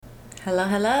Hello,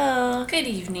 hello. Good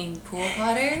evening, Pool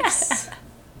Potters.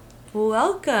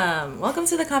 Welcome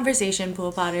to the conversation,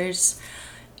 Pool Potters.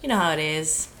 You know how it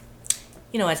is.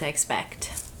 You know what to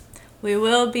expect. We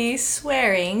will be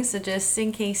swearing, so just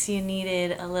in case you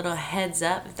needed a little heads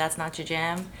up, if that's not your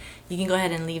jam, you can go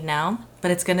ahead and leave now.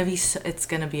 But it's gonna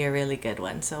be a really good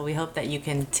one, so we hope that you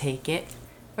can take it.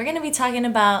 We're gonna be talking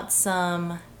about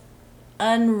some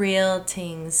unreal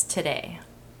things today,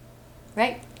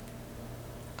 right?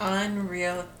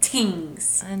 Unreal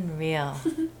things. Unreal.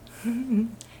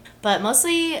 But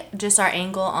mostly just our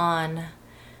angle on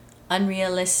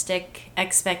unrealistic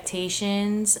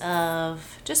expectations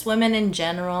of just women in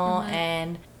general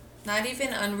and Not even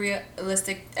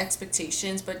unrealistic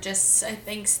expectations, but just, I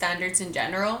think, standards in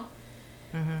general.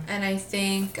 And I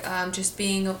think just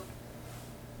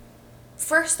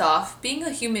first off, being a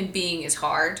human being is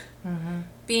hard.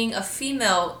 Being a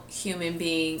female human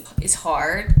being is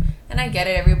hard. And I get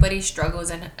it, everybody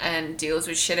struggles and deals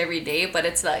with shit every day, but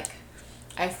it's like,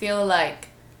 I feel like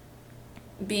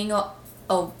being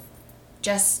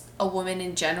just a woman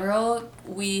in general,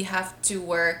 we have to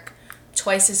work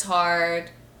twice as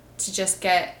hard to just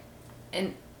get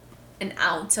an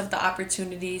ounce of the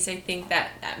opportunities I think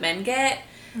that men get.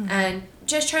 And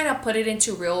just trying to put it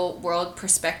into real world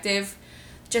perspective,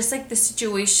 just like the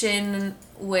situation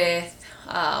with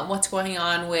what's going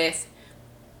on with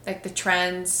like the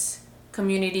trans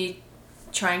community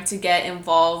trying to get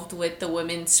involved with the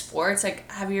women's sports. Like,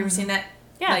 have you ever seen that?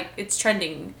 Yeah. Like, it's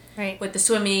trending, right. with the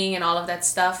swimming and all of that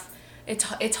stuff.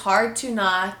 It's hard to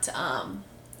not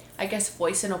I guess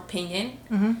voice an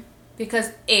opinion,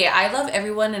 because I love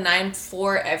everyone and I'm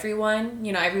for everyone.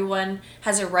 You know, everyone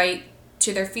has a right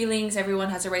to their feelings, everyone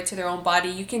has a right to their own body.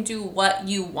 You can do what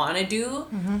you want to do,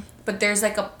 but there's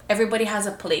like everybody has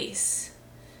a place,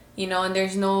 you know, and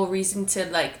there's no reason to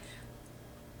like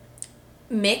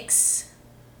mix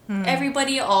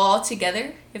everybody all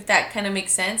together, if that kind of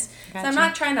makes sense. Gotcha. So I'm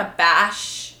not trying to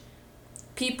bash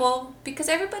people, because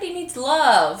everybody needs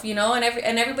love, you know, and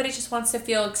everybody just wants to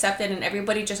feel accepted, and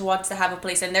everybody just wants to have a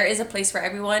place, and there is a place for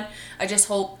everyone. I just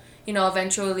hope, you know,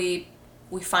 eventually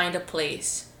we find a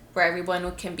place where everyone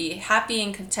can be happy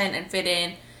and content and fit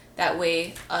in. That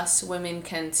way us women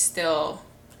can still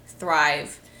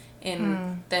thrive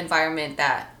in the environment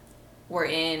that we're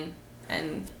in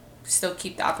and still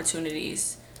keep the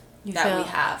opportunities we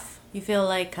have. You feel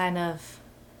like kind of,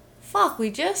 fuck,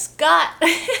 we just got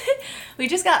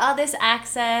all this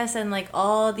access and like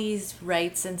all these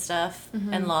rights and stuff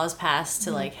and laws passed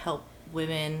to like help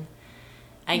women,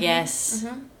 I guess,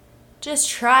 just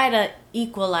try to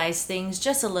equalize things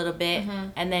just a little bit,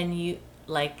 and then you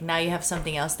like now you have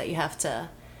something else that you have to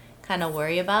kind of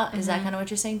worry about. Is that kind of what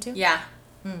you're saying too? Yeah.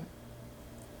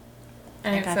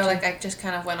 And I feel like I just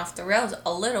kind of went off the rails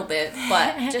a little bit,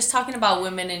 but just talking about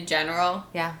women in general,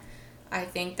 Yeah. I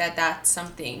think that that's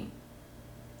something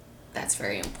that's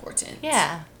very important.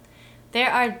 Yeah.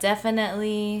 There are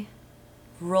definitely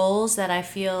roles that I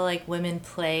feel like women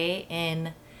play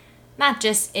in, not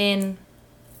just in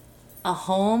a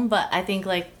home, but I think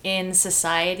like in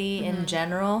society in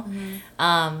general.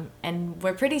 And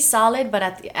we're pretty solid, but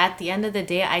at the end of the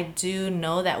day, I do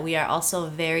know that we are also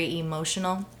very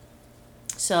emotional.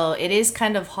 So it is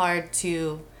kind of hard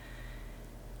to,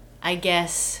 I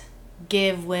guess,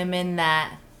 give women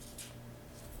that,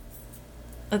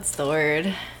 what's the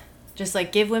word? Just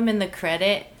like give women the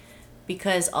credit,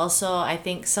 because also I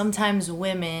think sometimes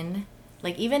women,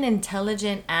 like even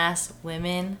intelligent ass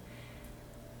women,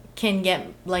 can get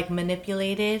like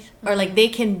manipulated, or like they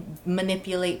can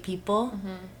manipulate people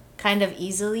kind of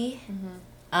easily.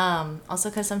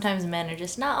 Also because sometimes men are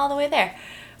just not all the way there.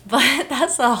 But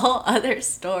that's a whole other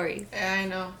story. Yeah, I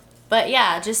know. But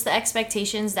yeah, just the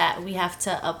expectations that we have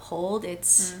to uphold,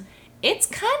 it's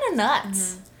kind of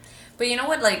nuts. But you know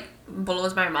what like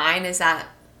blows my mind is that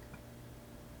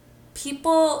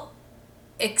people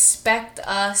expect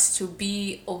us to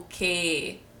be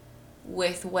okay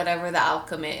with whatever the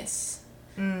outcome is.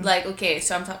 Like, okay,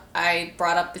 so I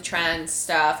brought up the trans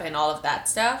stuff and all of that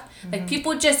stuff. Like,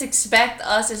 people just expect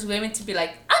us as women to be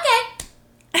like,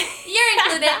 okay, you're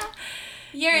included.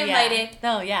 You're invited.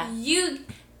 No, yeah.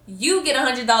 You get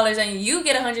 $100 and you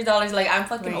get $100. Like, I'm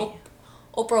fucking Right.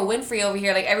 Oprah Winfrey over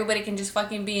here. Like, everybody can just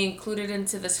fucking be included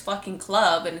into this fucking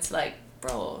club. And it's like,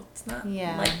 bro, it's not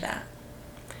like that.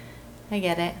 I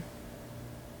get it.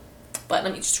 But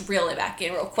let me just reel it back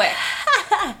in real quick.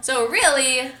 So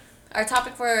really, our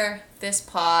topic for this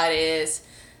pod is,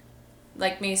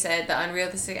 like May said, the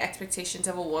unrealistic expectations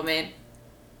of a woman.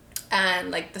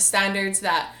 And like the standards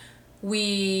that we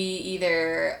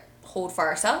either hold for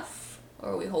ourselves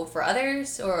or we hold for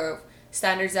others, or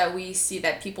standards that we see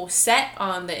that people set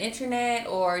on the internet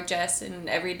or just in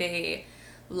everyday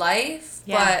life.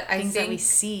 Yeah, but I things think that we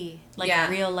see, like Yeah.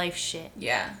 real life shit.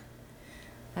 yeah.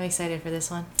 I'm excited for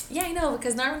this one. Yeah, I know,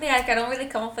 because normally I don't really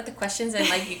come up with the questions, and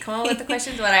like you come up with the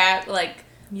questions, but I like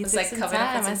You was took like some coming up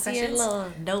time. with some I see questions. your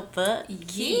little notebook.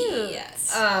 Cute. Yeah.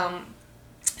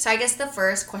 So I guess the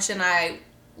first question I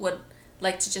would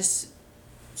like to just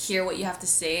hear what you have to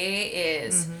say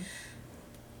is,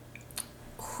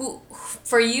 who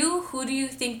do you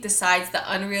think decides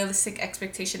the unrealistic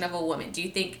expectation of a woman? Do you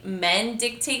think men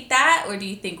dictate that, or do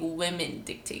you think women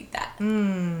dictate that?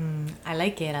 I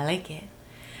like it. I like it.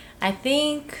 I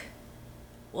think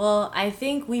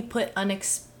we put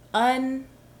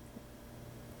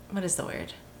what is the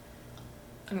word?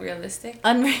 Unrealistic?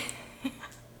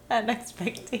 An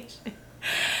expectation.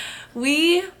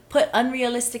 We put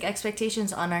unrealistic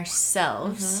expectations on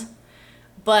ourselves,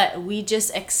 but we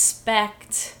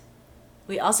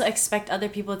also expect other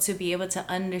people to be able to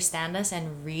understand us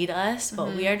and read us,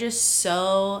 but we are just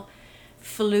so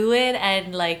fluid,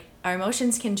 and like our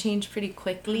emotions can change pretty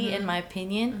quickly, in my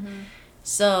opinion.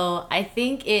 So I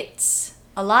think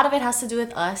a lot of it has to do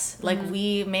with us. Like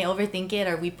we may overthink it,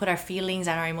 or we put our feelings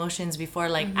and our emotions before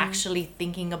like actually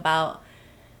thinking about.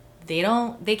 They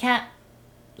can't,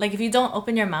 like, if you don't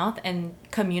open your mouth and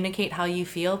communicate how you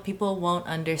feel, people won't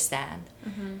understand.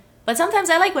 But sometimes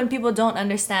I like when people don't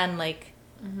understand like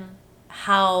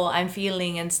how I'm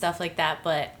feeling and stuff like that.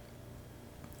 But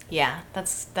yeah,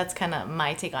 that's kind of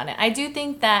my take on it. I do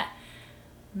think that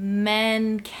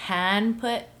men can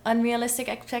put unrealistic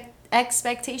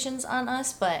expectations on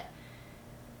us, but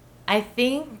I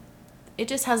think it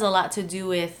just has a lot to do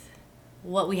with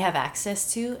what we have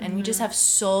access to, and we just have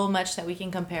so much that we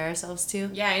can compare ourselves to.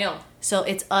 Yeah, I know. So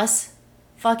it's us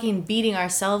fucking beating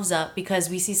ourselves up because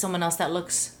we see someone else that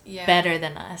looks better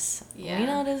than us. Yeah. You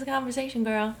know, this conversation,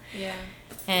 girl. Yeah.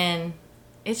 And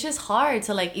it's just hard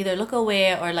to like either look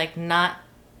away or like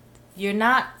you're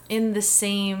not in the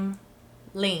same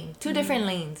lane. Two different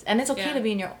lanes. And it's okay to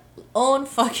be in your own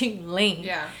fucking lane.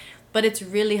 Yeah. But it's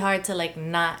really hard to like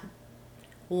not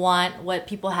want what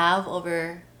people have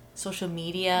over social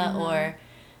media or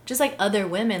just like other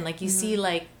women. Like you see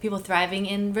like people thriving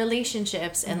in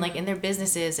relationships and like in their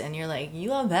businesses, and you're like,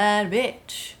 you a bad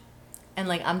bitch. And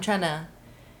like I'm trying to,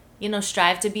 you know,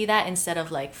 strive to be that instead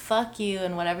of like fuck you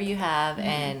and whatever you have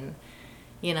and,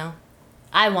 you know,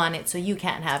 I want it so you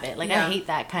can't have it. Like I hate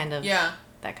that kind of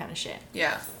shit.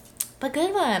 Yeah. But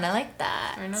good one. I like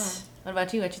that. I know. What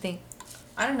about you? What you think?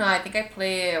 I don't know. I think I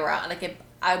play around. Like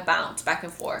I bounce back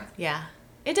and forth. Yeah.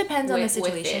 It depends on the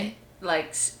situation. With it. Like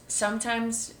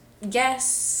sometimes,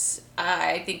 yes,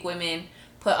 I think women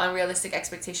put unrealistic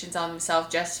expectations on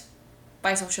themselves just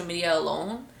by social media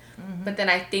alone. But then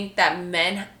I think that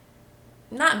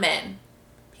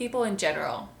people in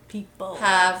general,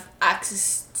 have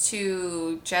access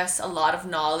to just a lot of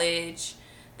knowledge.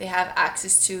 They have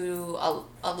access to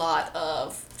a lot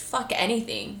of fuck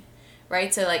anything,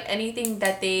 right? So like anything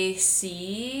that they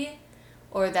see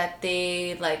or that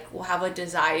they like have a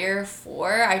desire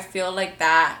for, I feel like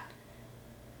that.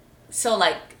 So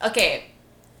like, okay,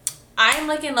 I'm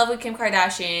like in love with Kim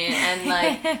Kardashian and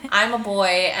like I'm a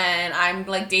boy and I'm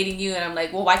like dating you and I'm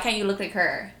like, well, why can't you look like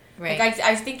her? Right. Like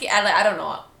I think I don't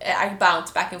know. I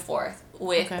bounce back and forth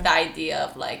with the idea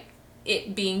of like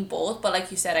it being both, but like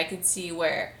you said, I can see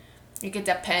where it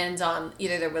depends on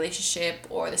either the relationship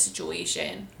or the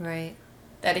situation. Right.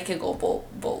 That it can go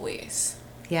both ways.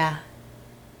 Yeah.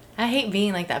 I hate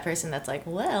being like that person that's like,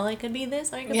 well, it could be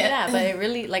this or it could be that. But it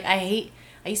really, like, I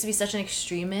used to be such an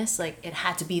extremist. Like, it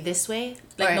had to be this way.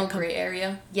 Like, no gray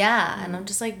area. Yeah. And I'm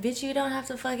just like, bitch, you don't have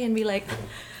to fucking be like,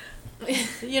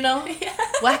 you know,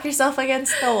 whack yourself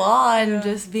against the wall and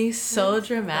just be so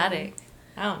dramatic.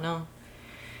 I don't know.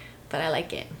 But I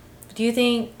like it. Do you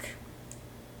think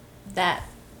that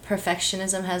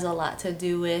perfectionism has a lot to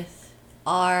do with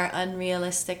our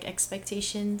unrealistic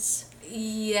expectations?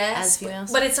 Yes, as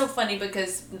females? But it's so funny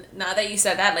because now that you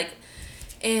said that, like,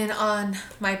 on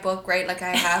my book, right, like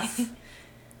I have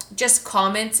just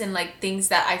comments and like things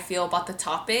that I feel about the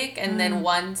topic, and then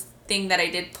one thing that I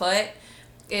did put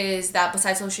is that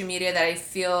besides social media, that I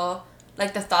feel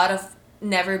like the thought of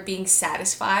never being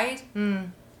satisfied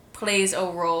plays a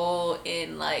role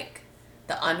in like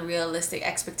the unrealistic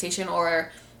expectation,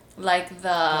 or like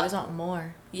I always want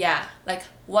more. Yeah, like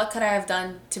what could I have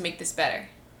done to make this better?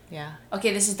 Yeah.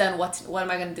 Okay, this is done. What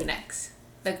am I gonna do next?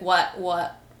 Like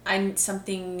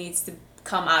something needs to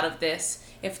come out of this.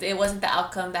 If it wasn't the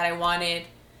outcome that I wanted,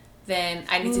 then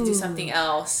I need to do something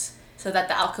else so that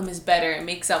the outcome is better and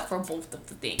makes up for both of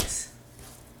the things.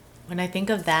 When I think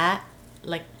of that,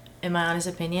 like in my honest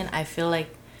opinion, I feel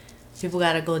like people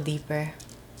gotta go deeper,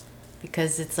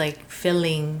 because it's like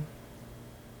filling.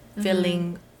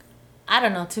 I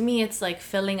don't know. To me, it's like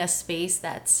filling a space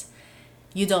that's,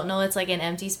 you don't know it's like an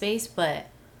empty space, but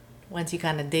once you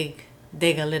kind of dig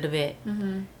a little bit,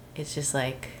 it's just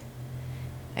like,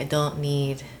 I don't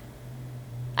need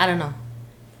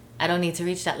to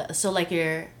reach that level. So like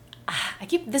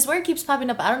this word keeps popping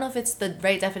up. I don't know if it's the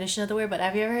right definition of the word, but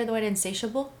have you ever heard the word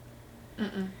insatiable?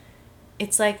 Mm-mm.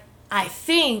 It's like, I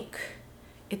think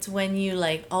it's when you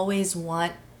like always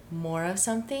want more of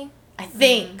something. I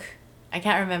think. I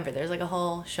can't remember. There's like a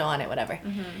whole show on it, whatever.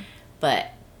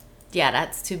 But yeah,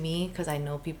 that's to me, because I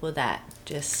know people that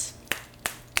just,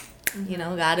 you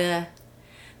know, gotta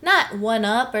not one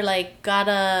up or like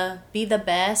gotta be the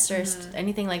best or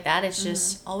anything like that. It's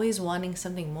just always wanting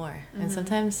something more. And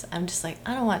sometimes I'm just like,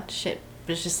 I don't want shit,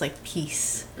 but it's just like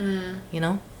peace, you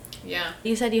know? Yeah.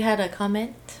 You said you had a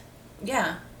comment?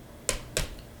 Yeah.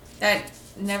 That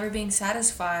never being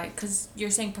satisfied, because you're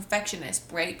saying perfectionist,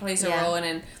 right? Plays a role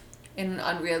in an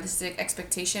unrealistic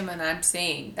expectation, and I'm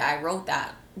saying that I wrote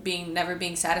that, never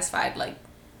being satisfied, like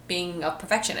being a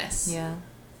perfectionist. Yeah.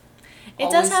 It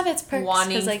always does have its perks.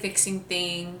 Wanting, like, fixing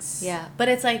things. Yeah. But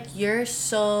it's like, you're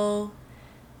so...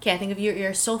 Okay, I think of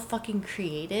you're so fucking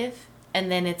creative,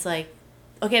 and then it's like,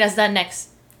 okay, that's done, next.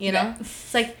 You know?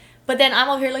 It's like... But then I'm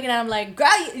over here looking at him like, girl,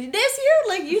 this you?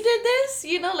 Like, you did this?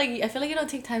 You know? Like, I feel like you don't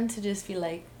take time to just be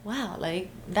like, wow, like,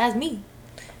 that's me.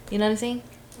 You know what I'm saying?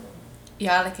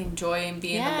 Yeah, like, enjoy and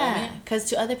be in the moment. Because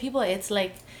to other people, it's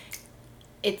like...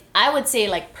 I would say,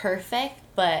 like, perfect,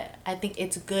 but I think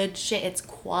it's good shit. It's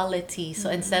quality. So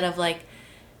instead of, like,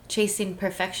 chasing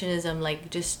perfectionism,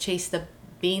 like, just chase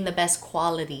being the best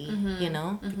quality, you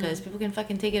know? Because people can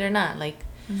fucking take it or not. Like...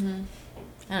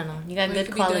 I don't know. You got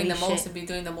good quality shit. Most and be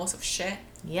doing the most of shit.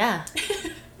 Yeah.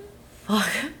 Fuck.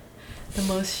 The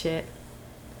most shit.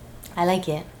 I like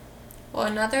it. Well,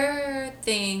 another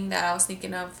thing that I was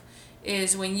thinking of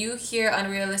is when you hear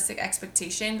unrealistic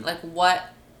expectation, like, what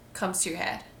comes to your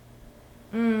head?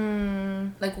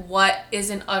 Like, what is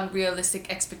an unrealistic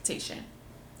expectation?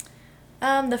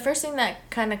 The first thing that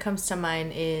kind of comes to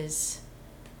mind is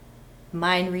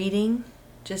mind reading.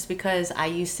 Just because I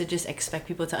used to just expect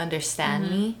people to understand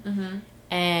me.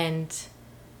 And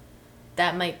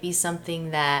that might be something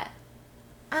that...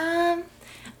 I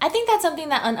think that's something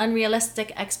that an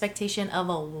unrealistic expectation of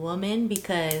a woman,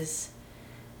 because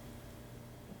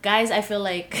guys, I feel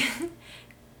like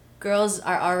girls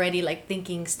are already like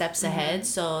thinking steps ahead.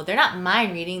 So they're not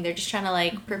mind reading. They're just trying to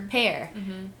like prepare.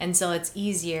 And so it's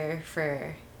easier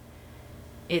for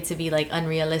it to be like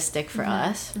unrealistic for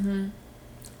us.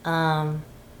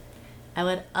 I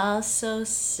would also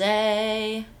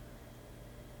say...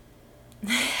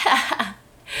 I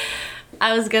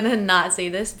was gonna not say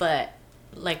this, but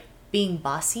like being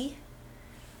bossy.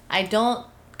 I don't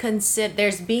consider...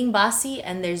 There's being bossy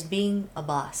and there's being a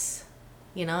boss,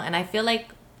 you know? And I feel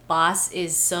like boss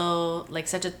is so like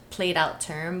such a played out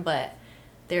term, but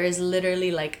there is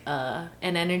literally like an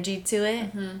energy to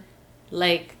it.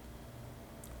 Like,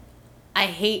 I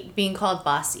hate being called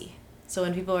bossy. So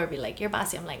when people be like, you're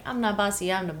bossy, I'm like, I'm not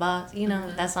bossy, I'm the boss. You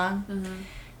know, that song?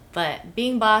 But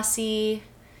being bossy,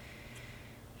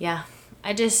 yeah.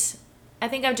 I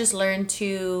think I've just learned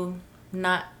to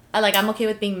not... I'm okay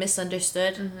with being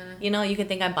misunderstood. You know, you can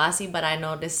think I'm bossy, but I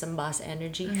know there's some boss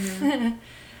energy.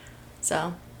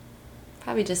 So,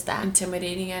 probably just that.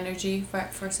 Intimidating energy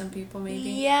for some people,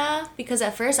 maybe? Yeah, because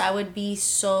at first I would be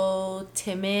so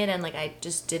timid and, like, I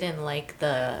just didn't like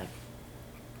the...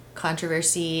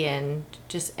 controversy and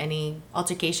just any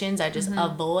altercations. I just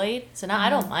avoid. So now I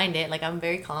don't mind it. Like, I'm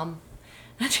very calm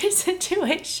under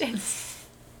situations.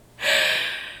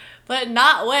 But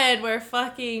not when we're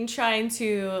fucking trying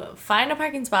to find a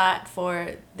parking spot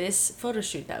for this photo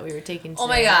shoot that we were taking today. Oh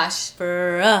my gosh.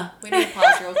 Bruh. We need to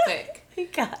pause real quick.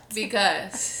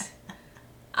 Because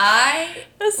I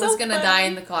was gonna die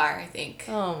in the car, I think.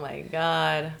 Oh my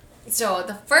god. So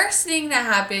the first thing that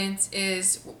happens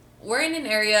is... we're in an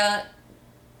area,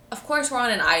 of course we're on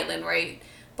an island, right?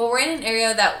 But we're in an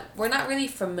area that we're not really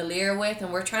familiar with, and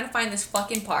we're trying to find this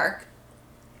fucking park.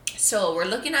 So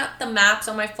we're looking at the maps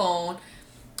on my phone,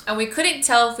 and we couldn't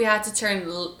tell if we had to turn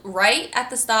right at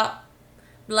the stop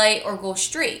light or go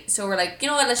straight. So we're like, you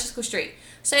know what, let's just go straight.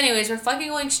 So anyways, we're fucking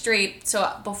going straight. So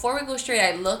before we go straight,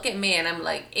 I look at me and I'm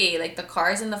like, hey, like the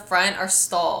cars in the front are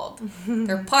stalled.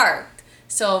 They're parked.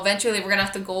 So eventually we're gonna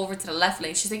have to go over to the left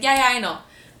lane. She's like, yeah, I know.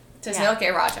 So I say,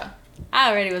 okay, Raja.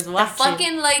 I already was watching. The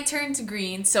fucking light turns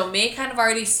green, so May kind of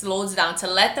already slows down to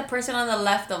let the person on the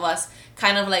left of us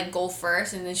kind of like go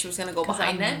first, and then she was gonna go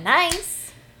behind them.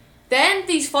 Nice. Then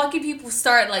these fucking people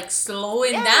start like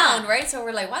slowing down, right? So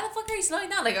we're like, why the fuck are you slowing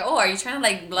down? Like, oh, are you trying to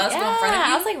like let us go in front of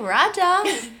you? I was like, Raja.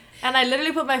 And I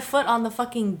literally put my foot on the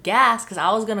fucking gas because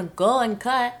I was gonna go and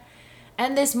cut.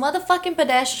 And this motherfucking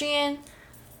pedestrian,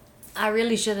 I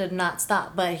really should have not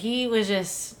stopped, but he was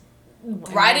just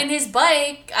riding his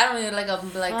bike. I don't know,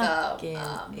 like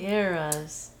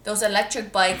eras. Those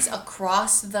electric bikes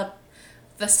across the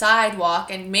sidewalk,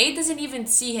 and May doesn't even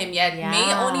see him yet. Yeah.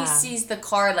 May only sees the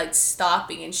car like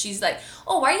stopping, and she's like,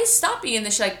 "Oh, why are you stopping?" And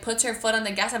then she like puts her foot on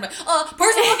the gas. I'm like, person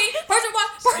walking."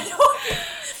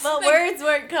 But like, words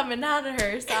weren't coming out of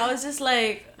her, so I was just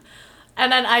like,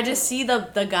 and then I just see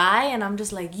the guy, and I'm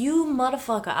just like, you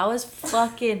motherfucker. I was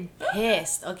fucking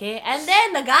pissed, okay? And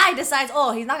then the guy decides,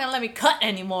 oh, he's not gonna let me cut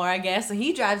anymore, I guess, so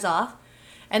he drives off.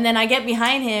 And then I get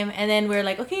behind him, and then we're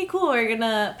like, okay, cool, we're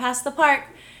gonna pass the park.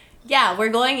 Yeah, we're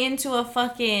going into a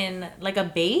fucking, like a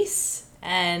base,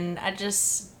 and I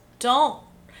just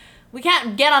we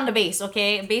can't get on the base,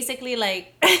 okay? Basically,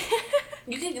 like...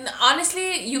 You can,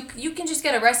 honestly, you can just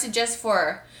get arrested just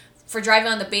for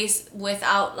driving on the base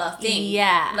without a thing.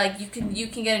 Yeah. Like, you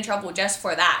can get in trouble just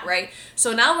for that, right?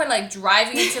 So now we're, like,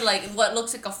 driving into, like, what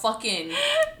looks like a fucking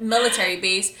military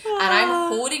base, and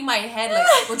I'm holding my head, like,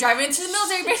 we're driving into the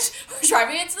military base. We're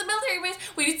driving into the military base.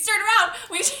 We need to turn around.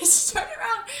 We need to turn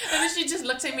around. And then she just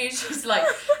looks at me, and she's like,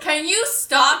 can you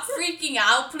stop freaking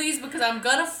out, please? Because I'm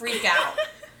gonna freak out.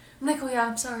 I'm like, oh yeah,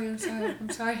 I'm sorry. I'm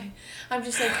just like, I'm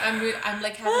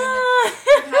like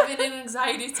having an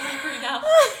anxiety attack right now.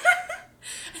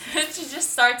 And then she just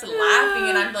starts laughing,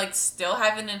 and I'm like still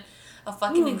having a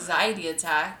fucking anxiety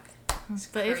attack. It's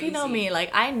but crazy. if you know me, like,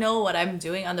 I know what I'm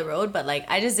doing on the road, but like,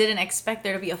 I just didn't expect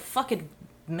there to be a fucking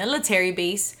military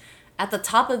base at the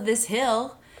top of this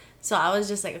hill. So I was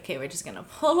just like, okay, we're just gonna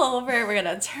pull over, we're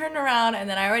gonna turn around, and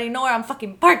then I already know where I'm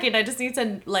fucking parking. I just need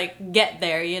to like get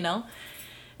there, you know?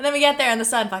 And then we get there and the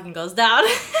sun fucking goes down.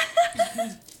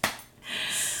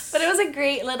 But it was a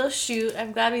great little shoot.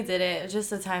 I'm glad we did it. It was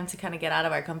just a time to kind of get out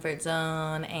of our comfort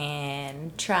zone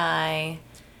and try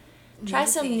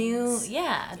some new,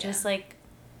 just like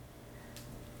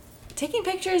taking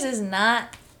pictures is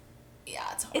not,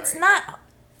 it's hard. It's not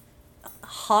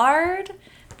hard,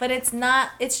 but it's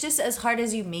just as hard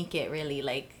as you make it, really.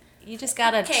 Like, you just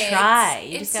gotta try.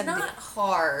 It's not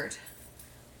hard.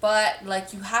 But,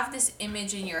 like, you have this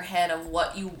image in your head of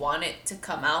what you want it to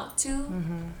come out to.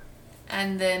 Mm-hmm.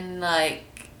 And then,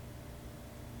 like,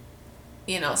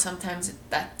 you know, sometimes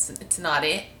it's not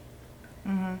it.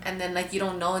 Mm-hmm. And then, like, you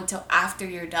don't know until after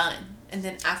you're done. And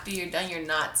then after you're done, you're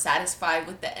not satisfied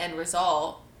with the end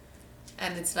result.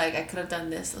 And it's like, I could have done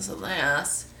this or something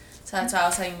else. So that's why I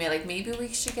was saying, like, maybe we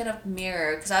should get a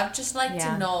mirror. Because I would just like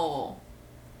to know...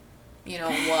 You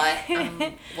know, what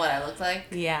I look like.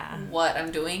 Yeah. What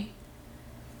I'm doing.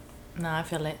 No, I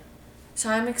feel it.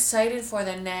 So I'm excited for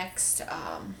the next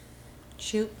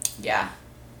shoot. Yeah.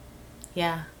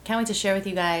 Yeah. Can't wait to share with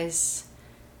you guys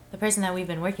the person that we've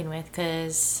been working with,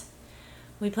 because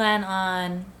we plan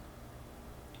on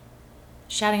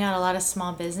shouting out a lot of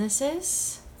small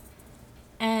businesses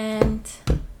and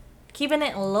keeping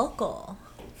it local.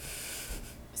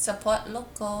 Support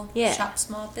local. Yeah. Shop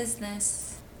small business.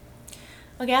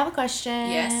 Okay, I have a question.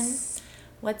 Yes.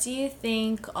 What do you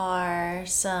think are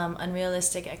some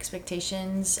unrealistic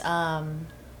expectations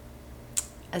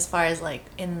as far as like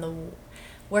in the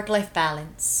work-life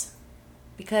balance?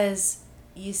 Because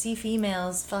you see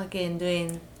females fucking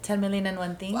doing 10 million and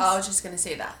one things. Well, I was just going to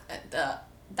say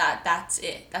that's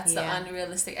it. That's the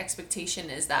unrealistic expectation,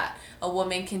 is that a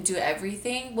woman can do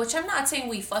everything, which I'm not saying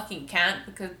we fucking can't,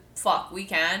 because fuck, we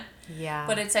can. Yeah.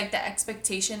 But it's like the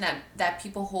expectation that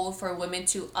people hold for women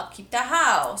to upkeep the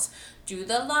house, do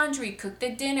the laundry, cook the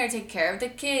dinner, take care of the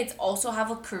kids, also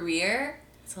have a career.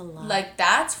 It's a lot. Like,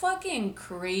 that's fucking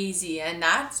crazy. And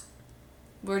that's,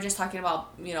 we're just talking about,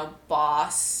 you know,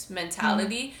 boss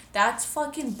mentality. Mm-hmm. That's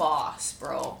fucking boss,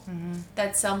 bro. Mm-hmm.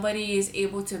 That somebody is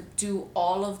able to do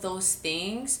all of those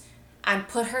things and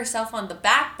put herself on the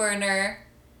back burner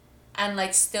and,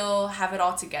 like, still have it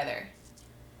all together.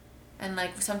 And,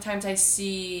 like, sometimes I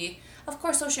see, of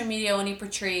course, social media only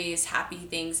portrays happy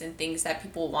things and things that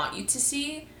people want you to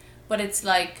see. But it's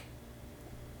like,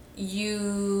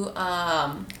 you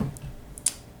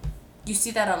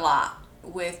see that a lot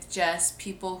with just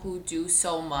people who do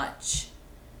so much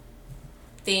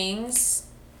things.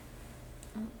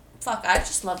 Fuck, I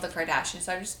just love the Kardashians,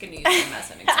 so I'm just gonna use them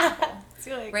as an example.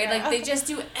 Right? Like, they just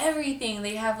do everything.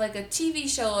 They have, like, a TV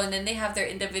show, and then they have their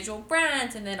individual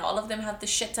brands, and then all of them have the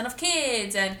shit ton of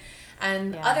kids, and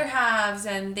other halves,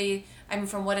 and they, I mean,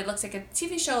 from what it looks like a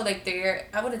TV show, like,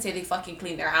 I wouldn't say they fucking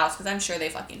clean their house, because I'm sure they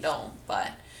fucking don't,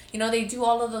 but, You know, they do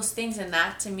all of those things, and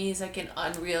that to me is like an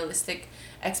unrealistic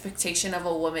expectation of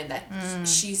a woman that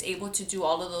she's able to do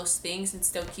all of those things and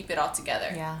still keep it all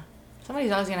together. Yeah.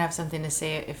 Somebody's always gonna have something to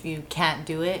say if you can't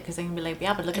do it, because they can be like,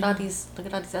 yeah, but look at all these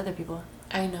other people.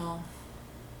 I know.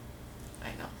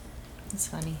 It's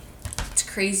funny. It's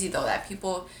crazy though that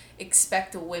people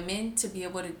expect women to be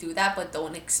able to do that, but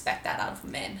don't expect that out of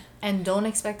men. And don't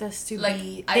expect us to like,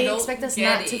 be. I They don't expect us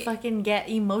get not to it. fucking get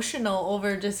emotional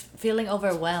over just feeling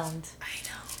overwhelmed. I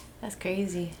know. That's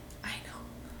crazy. I know.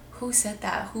 Who said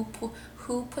that? Who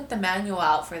put the manual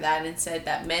out for that and said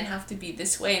that men have to be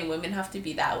this way and women have to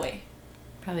be that way?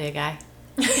 Probably a guy.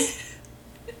 Because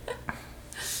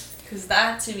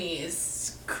that to me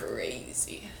is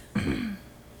crazy.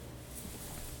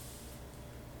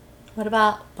 What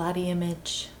about body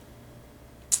image?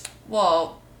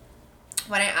 Well,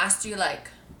 when I asked you like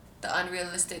the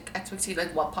unrealistic expectation,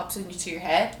 like what pops into your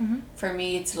head, for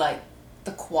me it's like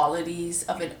the qualities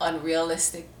of an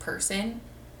unrealistic person.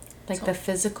 Like the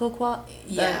physical quality?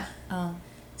 Yeah. Oh.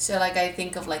 So like I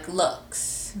think of like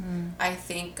looks. I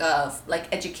think of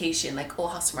like education, like oh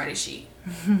how smart is she?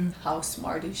 How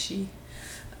smart is she?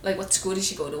 Like what school does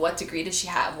she go to? What degree does she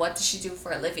have? What does she do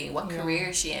for a living? What career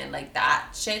is she in? Like that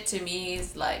shit to me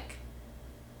is like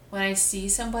when I see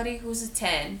somebody who's a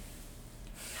 10,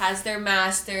 has their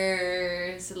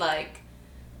masters, like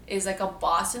is like a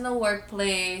boss in the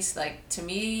workplace, like to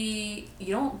me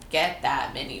you don't get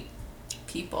that many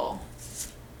people.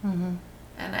 And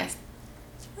I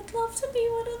would love to be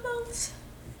one of those.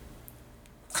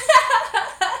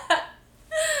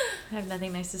 I have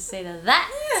nothing nice to say to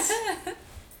that.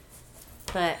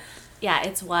 But yeah,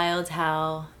 it's wild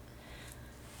how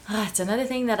it's another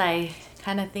thing that I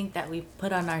kind of think that we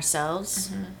put on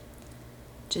ourselves,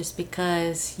 just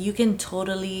because you can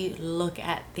totally look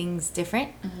at things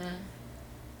different,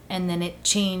 and then it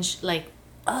changed. Like,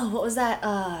 oh, what was that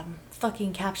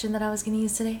fucking caption that I was gonna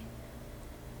use today?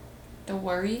 The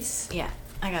worries. Yeah,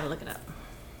 I gotta look it up.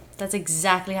 That's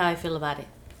exactly how I feel about it.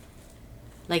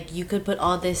 Like, you could put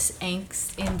all this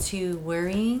angst into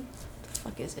worrying. What the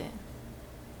fuck is it?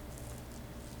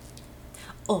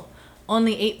 Oh,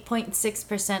 only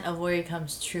 8.6% of worry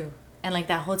comes true. And like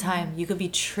that whole time, you could be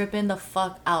tripping the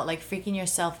fuck out, like freaking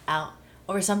yourself out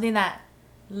over something that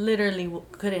literally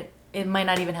couldn't, it might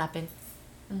not even happen.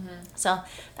 So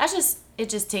that's just, it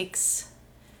just takes,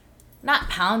 not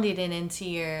pounding it into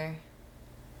your,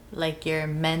 like your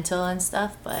mental and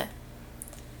stuff, but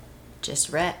just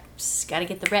reps. Gotta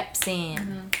get the reps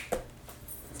in.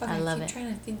 I love keep it.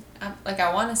 trying to think. Like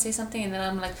I want to say something and then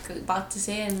I'm like about to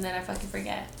say it and then I fucking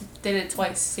forget. Did it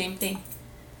twice. Same thing.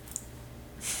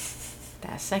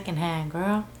 That second hand,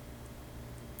 girl.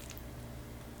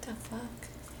 What the fuck?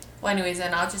 Well, anyways,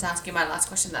 then I'll just ask you my last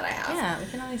question that I have. Yeah, we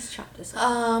can always chop this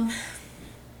up.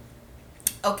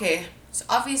 Okay. So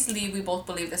obviously we both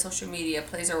believe that social media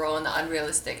plays a role in the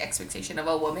unrealistic expectation of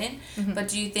a woman. But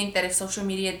do you think that if social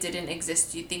media didn't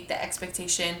exist, do you think the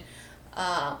expectation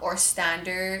or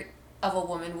standard of a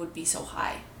woman would be so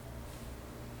high?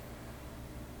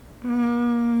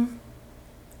 I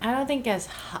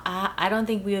don't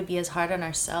think we would be as hard on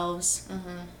ourselves.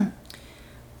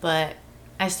 But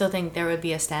I still think there would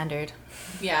be a standard.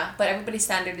 Yeah, but everybody's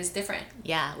standard is different.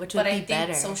 Yeah, which would be better. But I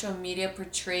think social media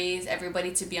portrays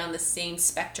everybody to be on the same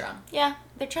spectrum. Yeah,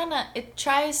 it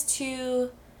tries to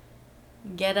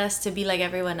get us to be like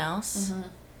everyone else.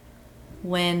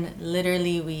 When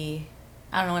literally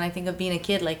I don't know, when I think of being a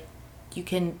kid, like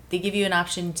they give you an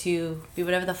option to be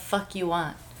whatever the fuck you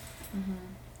want.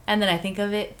 And then I think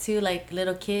of it too, like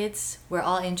little kids, we're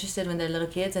all interested when they're little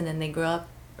kids, and then they grow up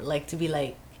like to be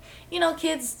like, you know,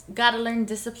 kids gotta learn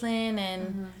discipline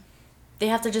and they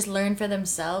have to just learn for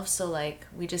themselves. So like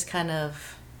we just kind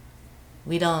of,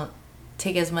 we don't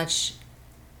put as much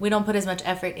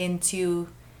effort into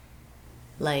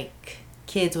like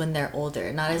kids when they're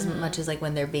older, not as much as like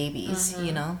when they're babies,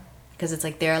 you know, because it's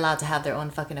like they're allowed to have their own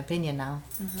fucking opinion now.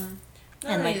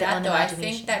 And like their own imagination.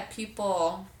 I think that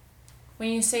people, when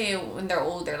you say when they're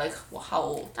older, like how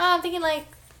old? I'm thinking like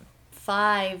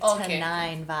 5 to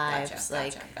 9 vibes.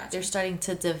 Gotcha. They're starting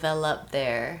to develop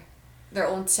their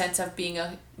own sense of being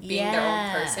their own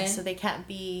person. So they can't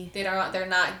be. They're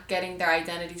not getting their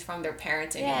identities from their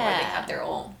parents anymore. Yeah. They have their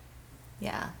own.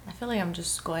 Yeah, I feel like I'm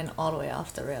just going all the way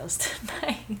off the rails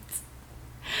tonight.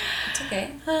 It's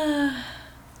okay.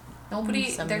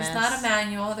 There's not a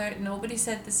manual. Nobody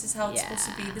said this is how it's supposed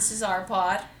to be. This is our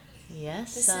pod.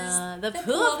 Yes, this is the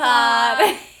Pua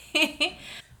Pod.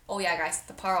 Oh yeah, guys,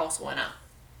 the power also went out.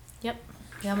 Yep,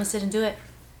 we almost didn't do it.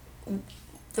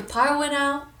 The power went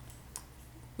out.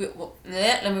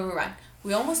 Let me rewind.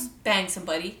 We almost banged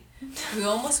somebody. We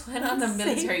almost went on the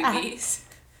military base.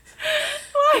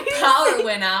 Why? The power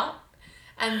went out.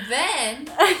 And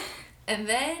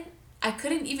then I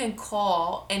couldn't even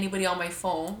call anybody on my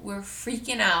phone. We were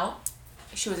freaking out.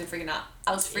 She wasn't freaking out.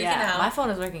 I was freaking out. My phone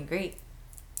was working great.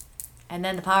 And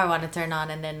then the power wanted to turn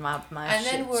on, and then my and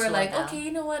shit then we were like, down. okay,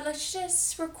 you know what? Let's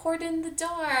just record in the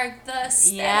dark. The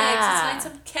aesthetics. Yeah. Let's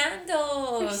light some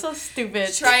candles. You're so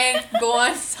stupid. Try and go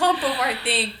on top of our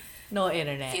thing. No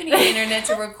internet. If you need internet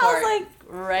to record. I was like,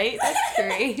 right? That's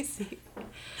crazy.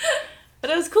 But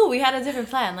it was cool. We had a different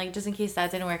plan. Like, just in case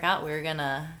that didn't work out, we were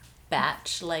gonna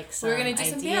batch like some. We were gonna do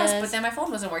something else, but then my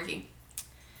phone wasn't working.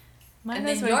 Mine and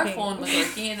was then your working. phone was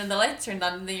working, and then the lights turned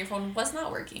on, and then your phone was not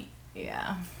working.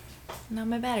 Yeah. Now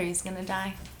my battery's gonna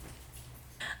die.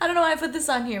 I don't know why I put this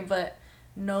on here, but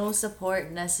no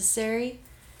support necessary.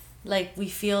 Like, we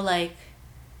feel like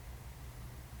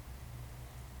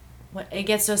when it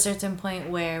gets to a certain point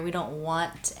where we don't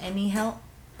want any help.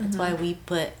 That's why we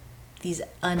put these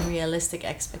unrealistic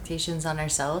expectations on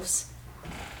ourselves.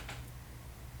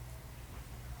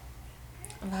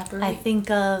 Elaborate. I think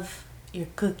of your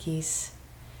cookies.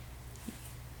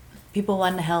 People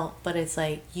want to help, but it's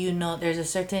like, there's a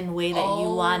certain way that you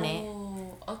want it.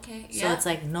 Okay. So it's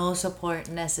like, no support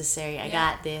necessary. I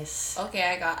got this. Okay,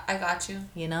 I got you.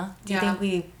 You know? Do you think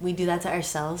we do that to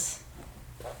ourselves?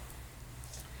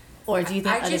 Or do you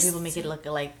think other people make it look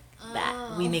like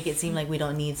that? We make it seem like we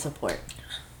don't need support.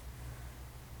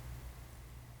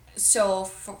 So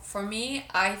for me,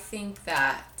 I think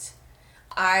that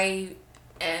I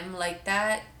am like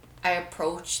that. I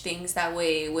approach things that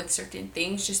way with certain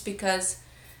things just because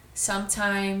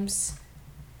sometimes,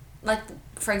 like,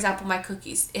 for example, my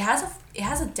cookies, it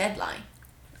has a deadline.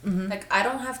 Like, I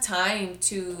don't have time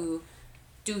to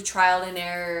do trial and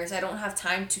errors. I don't have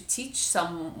time to teach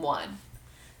someone.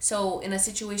 So in a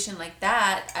situation like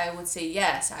that, I would say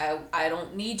yes. I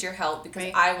don't need your help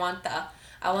because I want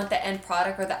the end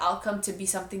product or the outcome to be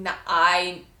something that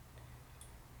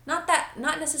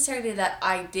not necessarily that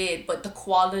I did, but the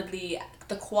quality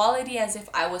as if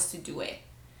I was to do it,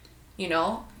 you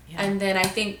know? Yeah. And then I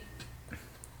think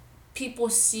people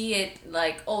see it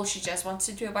like, oh, she just wants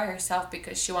to do it by herself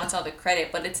because she wants all the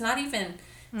credit, but it's not even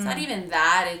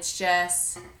that. It's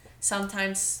just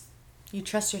sometimes you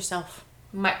trust yourself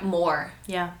more.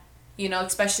 Yeah. You know,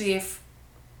 especially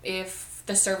if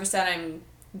the service that I'm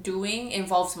doing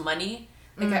involves money.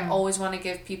 Like, I always want to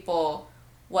give people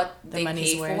what they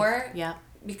pay for. Yeah.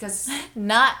 Because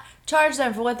not charge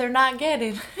them for what they're not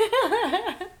getting.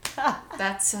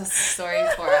 That's a story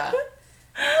for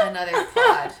another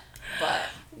pod. But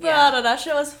yeah. Bro, that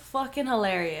shit was fucking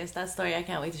hilarious. That story, I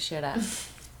can't wait to share that.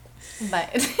 But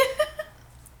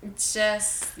it's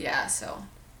just, yeah, so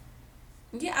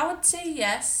yeah, I would say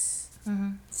yes.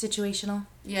 Situational.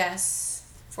 Yes,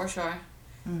 for sure.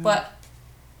 But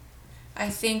I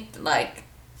think, like,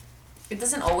 it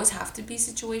doesn't always have to be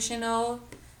situational.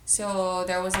 So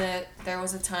there was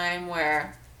a time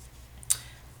where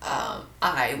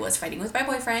I was fighting with my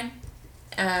boyfriend,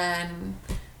 and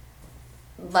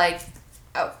like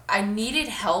I needed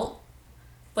help,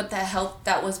 but the help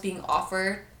that was being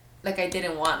offered, like, I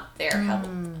didn't want their help.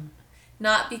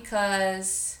 Not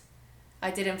because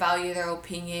I didn't value their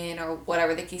opinion or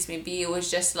whatever the case may be. It was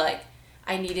just like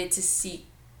I needed to seek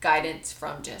guidance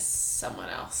from just someone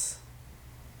else.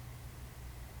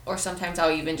 Or sometimes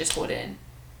I'll even just hold it in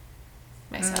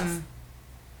myself.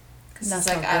 Because it's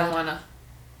like, I don't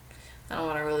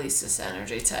want to release this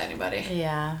energy to anybody.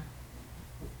 Yeah.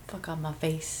 Fuck on my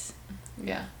face.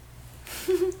 Yeah.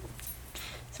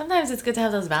 Sometimes it's good to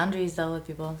have those boundaries, though, with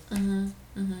people.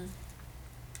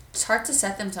 It's hard to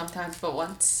set them sometimes, but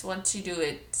once you do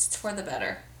it, it's for the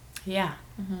better. Yeah.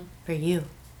 For you.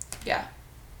 Yeah.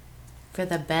 For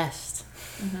the best.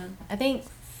 I think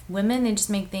women, they just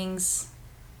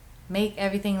make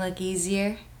everything look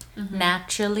easier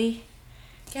naturally.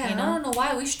 Yeah, I don't know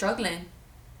why we're struggling.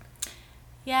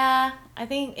 Yeah, I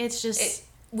think it's just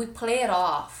we play it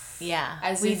off. Yeah,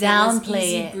 as we if downplay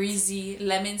easy it. Breezy,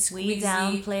 lemon squeezy. We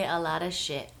downplay a lot of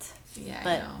shit. Yeah,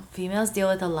 but I know. Females deal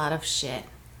with a lot of shit.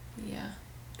 Yeah,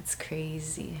 it's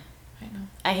crazy. I know.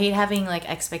 I hate having, like,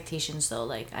 expectations, though.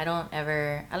 Like, I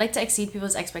like to exceed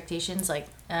people's expectations. Like,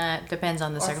 depends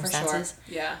on the circumstances.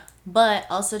 For sure. Yeah. But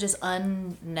also just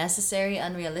unnecessary,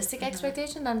 unrealistic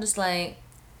expectations. I'm just like,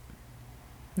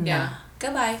 nah. Yeah.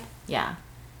 Goodbye. Yeah.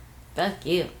 Fuck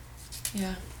you.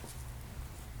 Yeah.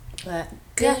 But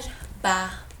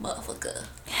goodbye, motherfucker.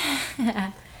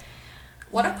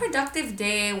 What a productive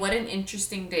day. What an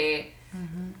interesting day.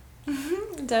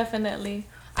 Definitely.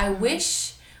 I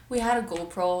wish we had a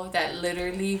GoPro that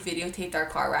literally videotaped our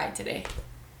car ride today.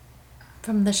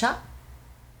 From the shop?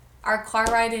 Our car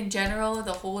ride in general,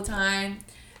 the whole time,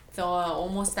 the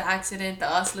almost the accident, the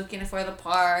us looking for the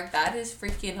park, that is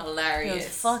freaking hilarious. It was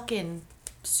fucking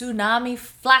tsunami,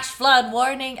 flash flood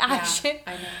warning action.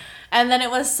 Yeah, I know. And then it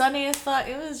was sunny as fuck.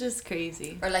 It was just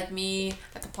crazy. Or like me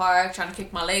at the park trying to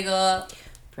kick my leg up.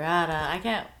 Brada, I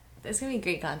can't. It's gonna be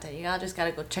great content. You all just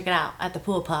gotta go check it out at the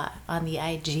Pool Pod on the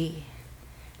IG.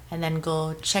 And then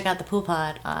go check out the Pool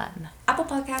Pod on Apple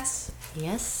Podcasts.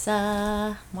 Yes,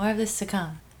 more of this to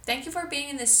come. Thank you for being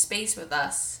in this space with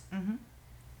us. Mm-hmm.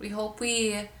 We hope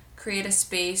we create a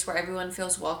space where everyone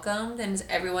feels welcomed and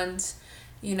everyone's,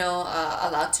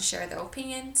 allowed to share their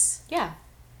opinions. Yeah.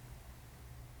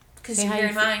 Because you're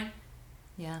hearing mine.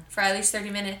 Yeah. For at least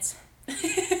 30 minutes.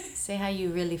 Say how you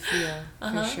really feel,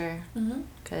 for sure.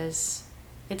 Because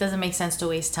it doesn't make sense to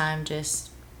waste time just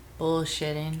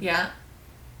bullshitting. Yeah.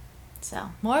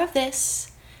 So, more of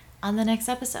this on the next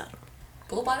episode.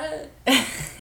 Bull about it.